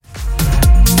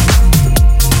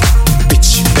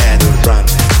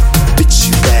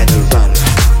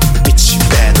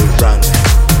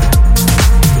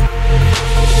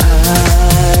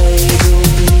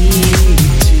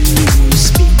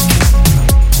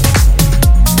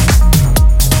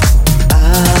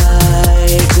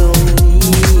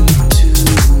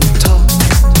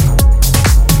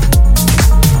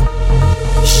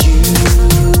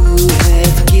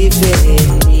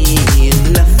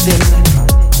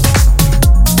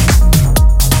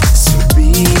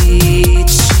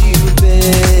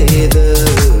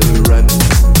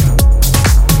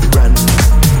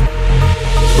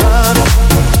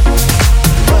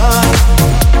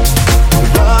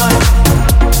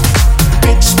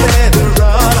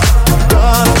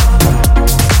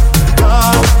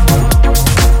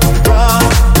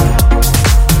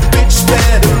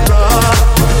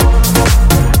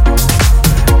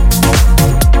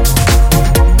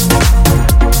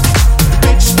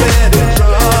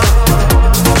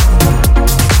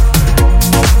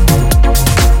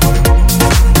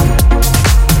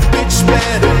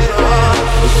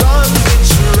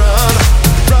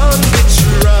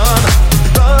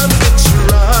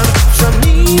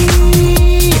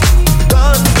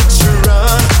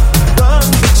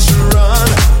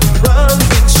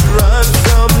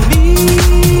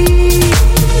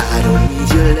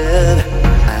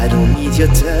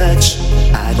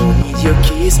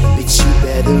kiss, bitch, you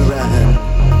better run.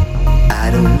 I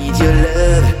don't need your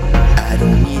love, I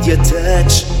don't need your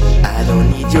touch, I don't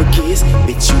need your kiss,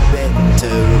 bitch, you better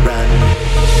run.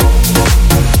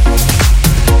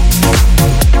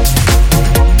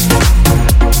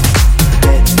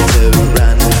 Better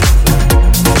run.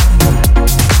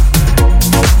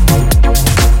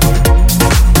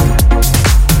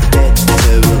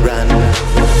 Better run.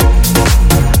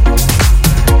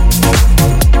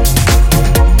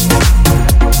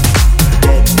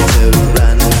 Better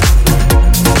run.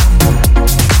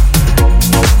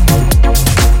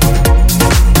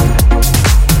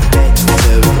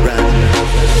 Better run.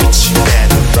 Bitch, you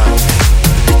better run.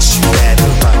 Bitch, you better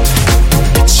run.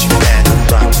 Bitch, you better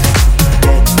run.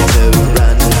 Better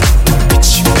run. Bitch,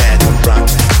 you better run.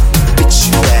 Bitch,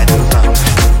 you better run.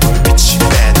 Bitch, you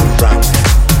better run.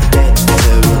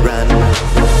 Better run.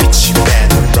 Bitch, you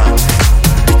better run.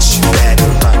 Bitch, you better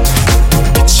run.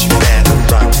 Bitch, you better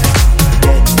run.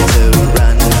 Better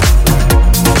run.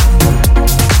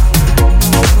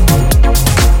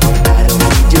 I don't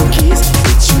need your kiss,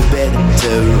 bitch, you better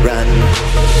run.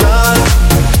 Run,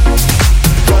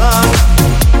 run,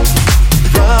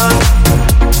 run.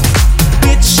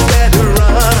 Bitch, better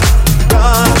run,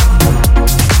 run,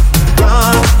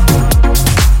 run,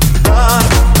 run.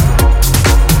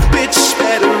 Bitch,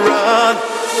 better run.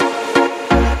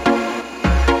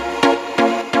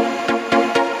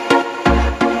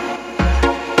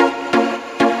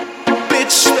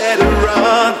 Bitch, better run.